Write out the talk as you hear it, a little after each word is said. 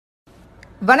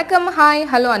வணக்கம், hi,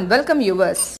 hello and welcome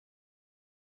viewers.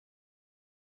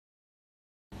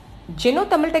 Jeno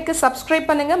Tamil tech subscribe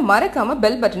பண்ணுங்க, மறக்காம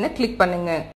பெல் பட்டனை கிளிக்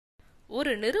பண்ணுங்க.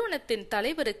 ஒரு நிறுவனத்தின்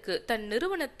தலைவருக்கு தன்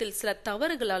நிறுவனத்தில் சில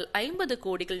தவறுகளால் 50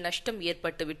 கோடிகள் நஷ்டம்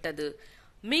ஏற்பட்டுவிட்டது.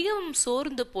 மிகவும்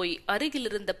சோர்ந்து போய் அருகில்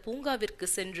இருந்த பூங்காவிற்கு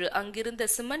சென்று அங்கிருந்த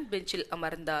சிமெண்ட் பெஞ்சில்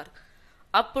அமர்ந்தார்.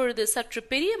 அப்பொழுது சற்று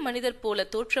பெரிய மனிதர் போல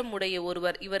தோற்றமுடைய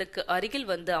ஒருவர் இவருக்கு அருகில்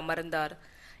வந்து அமர்ந்தார்.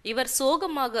 இவர்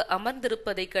சோகமாக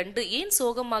அமர்ந்திருப்பதை கண்டு ஏன்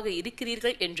சோகமாக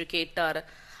இருக்கிறீர்கள் என்று கேட்டார்.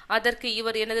 அதற்கு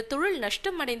இவர் எனது தொழில்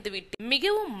நஷ்டமடைந்து விட்டேன்,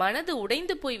 மிகவும் மனது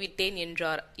உடைந்து போய்விட்டேன்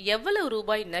என்றார். எவ்வளவு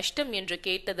ரூபாய் நஷ்டம் என்று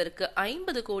கேட்டதற்கு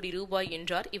 50 கோடி ரூபாய்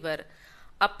என்றார் இவர்.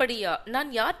 அப்படியா,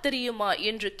 நான் யார் தெரியுமா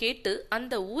என்று கேட்டு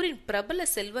அந்த ஊரின் பிரபல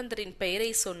செல்வந்தரின்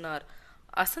பெயரை சொன்னார்.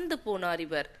 அசந்து போனார்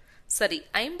இவர். சரி,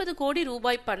 50 கோடி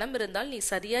ரூபாய் பணம் இருந்தால் நீ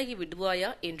சரியாகி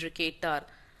விடுவாயா என்று கேட்டார்.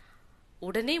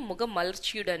 உடனே முகம்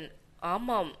மலர்ச்சியுடன்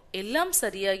ஆமாம், எல்லாம்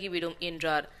சரியாகிவிடும்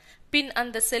என்றார். பின்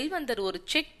அந்த செல்வந்தர் ஒரு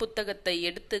செக் புத்தகத்தை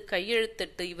எடுத்து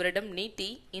கையெழுத்திட்டு இவரிடம் நீட்டி,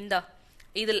 இந்தா,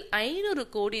 இதில் 500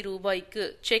 கோடி ரூபாய்க்கு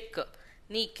செக்.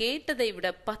 நீ கேட்டதை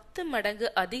விட 10 மடங்கு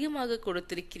அதிகமாக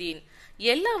கொடுத்திருக்கிறேன்.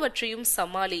 எல்லாவற்றையும்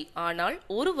சமாளி. ஆனால்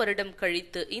 1 வருடம்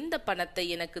கழித்து இந்த பணத்தை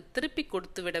எனக்கு திருப்பி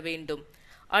கொடுத்துவிட வேண்டும்.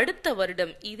 அடுத்த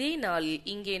வருடம் இதே நாளில்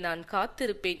இங்கே நான்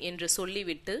காத்திருப்பேன் என்று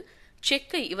சொல்லிவிட்டு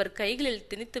செக்கை இவர் கைகளில்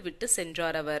திணித்துவிட்டு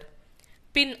சென்றார் அவர்.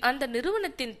 பின் அந்த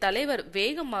நிறுவனத்தின் தலைவர்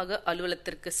வேகமாக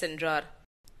அலுவலகத்திற்கு சென்றார்.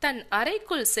 தன்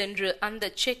அறைக்குள் சென்று அந்த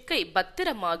செக்கை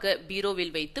பத்திரமாக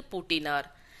பீரோவில் வைத்து பூட்டினார்.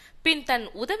 பின் தன்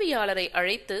உதவியாளரை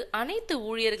அழைத்து அனைத்து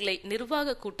ஊழியர்களை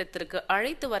நிர்வாக கூட்டத்திற்கு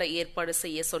அழைத்து வர ஏற்பாடு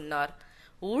செய்ய சொன்னார்.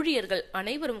 ஊழியர்கள்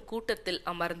அனைவரும் கூட்டத்தில்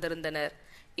அமர்ந்திருந்தனர்.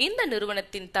 இந்த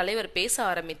நிறுவனத்தின் தலைவர் பேச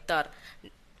ஆரம்பித்தார்.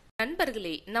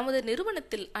 நண்பர்களே, நமது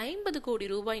நிறுவனத்தில் 50 கோடி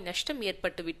ரூபாய் நஷ்டம்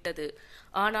ஏற்பட்டு விட்டது.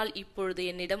 ஆனால் இப்பொழுது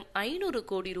என்னிடம் 500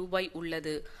 கோடி ரூபாய்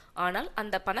உள்ளது. ஆனால்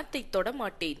அந்த பணத்தை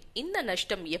தொடமாட்டேன். இந்த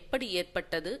நஷ்டம் எப்படி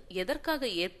ஏற்பட்டது, எதற்காக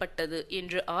ஏற்பட்டது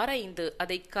என்று ஆராய்ந்து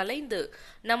அதை களைந்து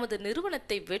நமது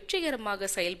நிறுவனத்தை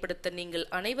வெற்றிகரமாக செயல்படுத்த நீங்கள்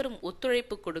அனைவரும்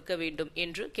ஒத்துழைப்பு கொடுக்க வேண்டும்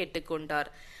என்று கேட்டுக்கொண்டார்.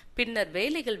 பின்னர்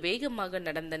வேலைகள் வேகமாக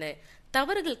நடந்தன.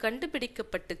 தவறுகள்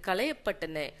கண்டுபிடிக்கப்பட்டு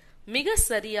களையப்பட்டன. மிக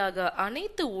சரியாக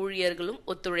அனைத்து ஊழியர்களும்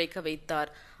ஒத்துழைக்க வைத்தார்.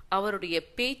 அவருடைய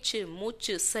பேச்சு,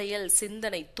 மூச்சு, செயல்,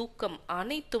 சிந்தனை, தூக்கம்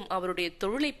அனைத்தும் அவருடைய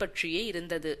தொழிலை பற்றியே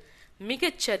இருந்தது.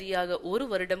 மிகச் சரியாக 1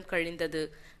 வருடம் கழிந்தது.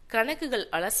 கணக்குகள்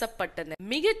அலசப்பட்டன.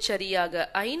 மிகச் சரியாக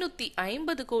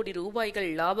 550 கோடி ரூபாய்கள்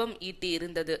லாபம் ஈட்டி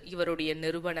இருந்தது இவருடைய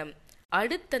நிறுவனம்.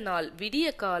 அடுத்த நாள் விடிய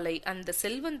காலை அந்த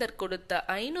செல்வந்தர் கொடுத்த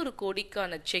 500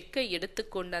 கோடிக்கான செக்கை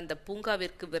எடுத்துக்கொண்டு அந்த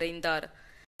பூங்காவிற்கு விரைந்தார்.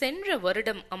 சென்ற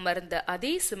வருடம் அமர்ந்த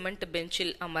அதே சிமெண்ட்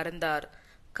பெஞ்சில் அமர்ந்தார்.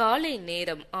 காலை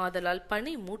நேரம் ஆதலால்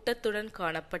பனி மூட்டத்துடன்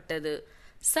காணப்பட்டது.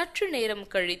 சற்று நேரம்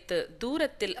கழித்து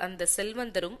தூரத்தில் அந்த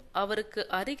செல்வந்தரும் அவருக்கு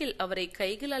அருகில் அவரை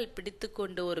கைகளால் பிடித்து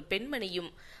கொண்டு ஒரு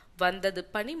பெண்மணியும் வந்தது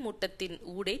பனிமூட்டத்தின்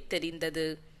ஊடே தெரிந்தது.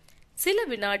 சில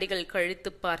வினாடிகள்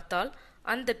கழித்து பார்த்தால்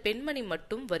அந்த பெண்மணி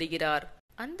மட்டும் வருகிறார்.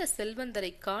 அந்த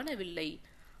செல்வந்தரை காணவில்லை.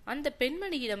 அந்த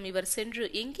பெண்மணியிடம் இவர் சென்று,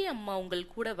 எங்கே அம்மா உங்கள்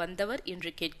கூட வந்தவர்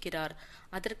என்று கேட்கிறார்.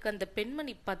 அதற்கு அந்த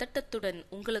பெண்மணி பதட்டத்துடன்,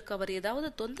 உங்களுக்கு அவர் ஏதாவது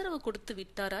தொந்தரவு கொடுத்து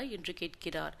விட்டாரா என்று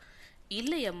கேட்கிறார்.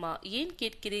 இல்லை அம்மா, ஏன்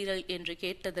கேட்கிறீர்கள் என்று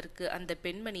கேட்டதற்கு அந்த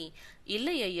பெண்மணி,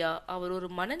 இல்லை ஐயா, அவர் ஒரு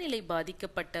மனநிலை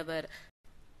பாதிக்கப்பட்டவர்.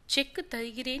 செக்கு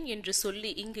தருகிறேன் என்று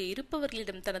சொல்லி இங்கு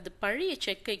இருப்பவர்களிடம் தனது பழைய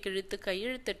செக்கை கிழித்து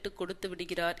கையெழுத்திட்டு கொடுத்து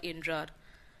விடுகிறார் என்றார்.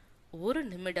 ஒரு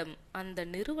நிமிடம் அந்த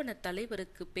நிறுவன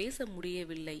தலைவருக்கு பேச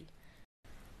முடியவில்லை.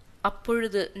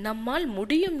 அப்பொழுது நம்மால்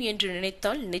முடியும் என்று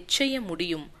நினைத்தால் நிச்சயம்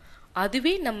முடியும்,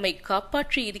 அதுவே நம்மை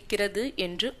காப்பாற்றி இருக்கிறது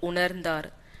என்று உணர்ந்தார்.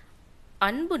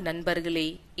 அன்பு நண்பர்களே,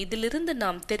 இதிலிருந்து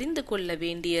நாம் தெரிந்து கொள்ள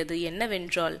வேண்டியது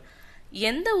என்னவென்றால்,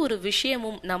 எந்த ஒரு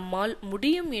விஷயமும் நம்மால்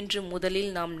முடியும் என்று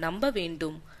முதலில் நாம் நம்ப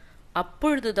வேண்டும்.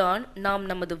 அப்பொழுதுதான் நாம்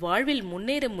நமது வாழ்வில்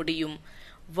முன்னேற முடியும்.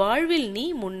 வாழ்வில் நீ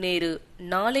முன்னேறு,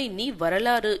 நாளை நீ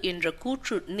வரலாறு என்ற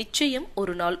கூற்று நிச்சயம்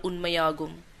ஒரு நாள்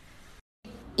உண்மையாகும்.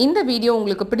 இந்த வீடியோ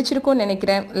உங்களுக்கு பிடிச்சிருக்கும்னு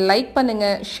நினைக்கிறேன். லைக் பண்ணுங்க,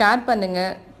 ஷேர் பண்ணுங்க,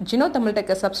 ஜெனோ தமிழ்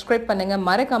டெக்கை சப்ஸ்கிரைப் பண்ணுங்க,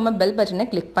 மறக்காம பெல் பட்டனை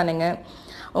கிளிக் பண்ணுங்க.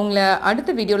 உங்களை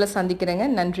அடுத்த வீடியோவில் சந்திக்கிறேங்க.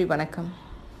 நன்றி, வணக்கம்.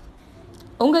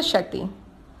 உங்கள் சக்தி.